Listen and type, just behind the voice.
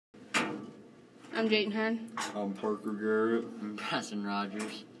I'm Jayden Hearn. I'm Parker Garrett. I'm Preston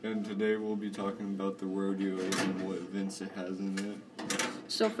Rogers. And today we'll be talking about the rodeos and what events it has in it.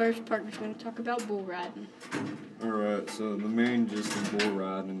 So first, Parker's going to talk about bull riding. Alright, so the main gist of bull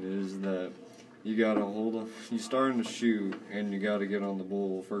riding is that you gotta you're starting to shoot, and you gotta get on the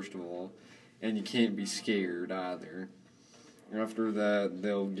bull first of all, and you can't be scared either. After that,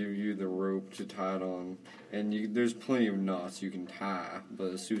 they'll give you the rope to tie it on, and there's plenty of knots you can tie, but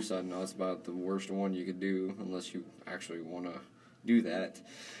a suicide knot's about the worst one you could do, unless you actually want to do that.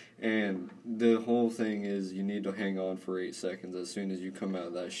 And the whole thing is you need to hang on for 8 seconds as soon as you come out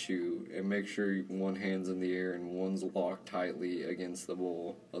of that chute, and make sure one hand's in the air and one's locked tightly against the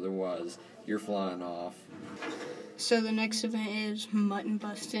bull, otherwise you're flying off. So the next event is mutton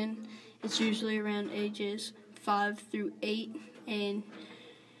busting. It's usually around ages 5 through 8, and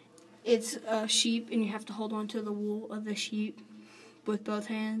it's a sheep, and you have to hold on to the wool of the sheep with both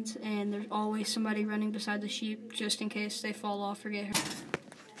hands, and there's always somebody running beside the sheep just in case they fall off or get hurt.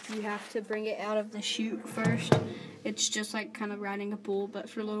 You have to bring it out of the chute first. It's just like kind of riding a bull, but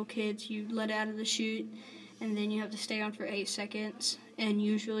for little kids, you let it out of the chute, and then you have to stay on for 8 seconds, and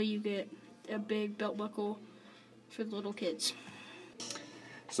usually you get a big belt buckle for the little kids.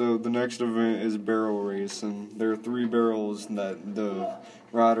 So the next event is barrel racing. There are 3 barrels that the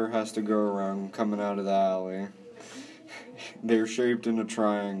rider has to go around coming out of the alley. They're shaped in a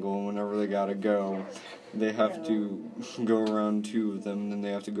triangle, and whenever they gotta go, they have to go around 2 of them, then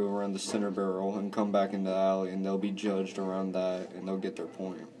they have to go around the center barrel and come back into the alley, and they'll be judged around that, and they'll get their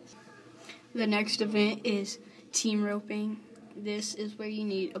point. The next event is team roping. This is where you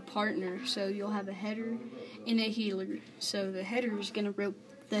need a partner, so you'll have a header and a heeler. So the header is going to rope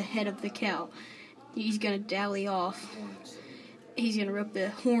the head of the cow. He's going to dally off. He's going to rope the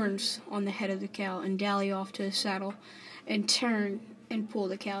horns on the head of the cow and dally off to the saddle and turn and pull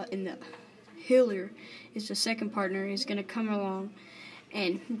the cow. And the heeler is the second partner. He's going to come along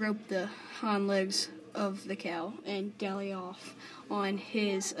and rope the hind legs of the cow and dally off on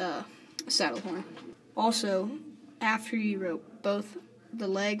his saddle horn. Also, after you rope both the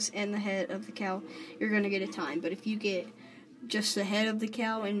legs and the head of the cow, you're going to get a time. But if you get just the head of the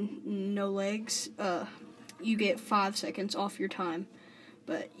cow and no legs, you get 5 seconds off your time.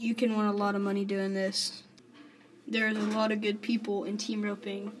 But you can win a lot of money doing this. There's a lot of good people in team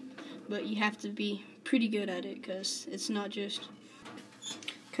roping, but you have to be pretty good at it, because it's not just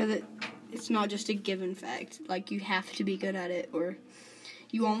a given fact. Like, you have to be good at it or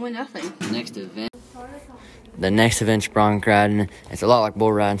you won't win nothing. The next event's bronc riding. It's a lot like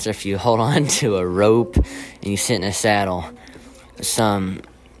bull riding, except you hold on to a rope and you sit in a saddle. It's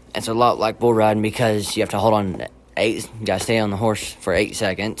a lot like bull riding because you have to hold on to 8. You gotta stay on the horse for 8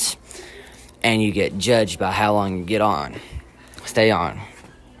 seconds, and you get judged by how long you stay on.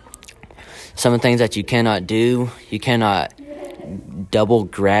 Some of the things that you cannot do: you cannot double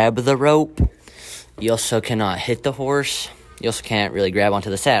grab the rope. You also cannot hit the horse. You also can't really grab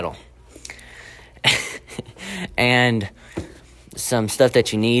onto the saddle. And some stuff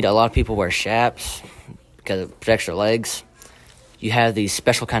that you need, a lot of people wear chaps because it protects their legs. You have these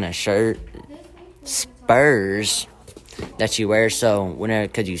special kind of spurs that you wear, so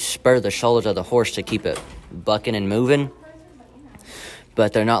because you spur the shoulders of the horse to keep it bucking and moving,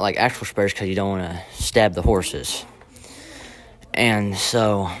 but they're not like actual spurs because you don't want to stab the horses. And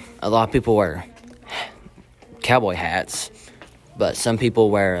so a lot of people wear cowboy hats, but some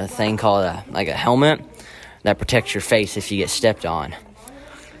people wear a thing called a helmet that protects your face if you get stepped on.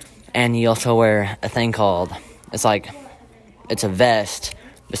 And you also wear a thing called, it's a vest,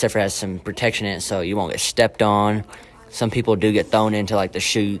 except for it has some protection in it so you won't get stepped on. Some people do get thrown into like the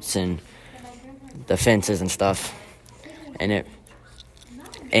chutes and the fences and stuff. And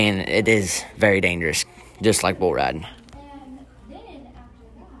it is very dangerous, just like bull riding.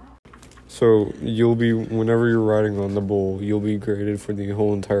 So whenever you're riding on the bull, you'll be graded for the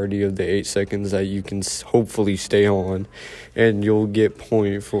whole entirety of the 8 seconds that you can hopefully stay on, and you'll get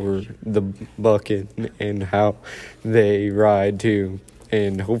point for the bucket and how they ride too.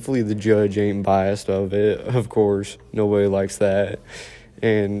 And hopefully the judge ain't biased of it, of course. Nobody likes that.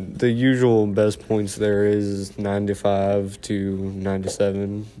 And the usual best points there is 95 to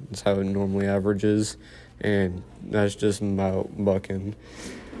 97. That's how it normally averages, and that's just about bucking.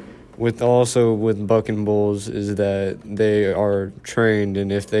 With bucking bulls is that they are trained,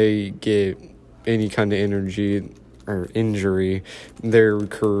 and if they get any kind of injury, their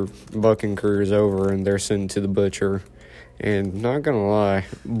bucking career is over and they're sent to the butcher. And not gonna lie,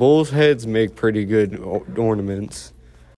 bulls' heads make pretty good ornaments.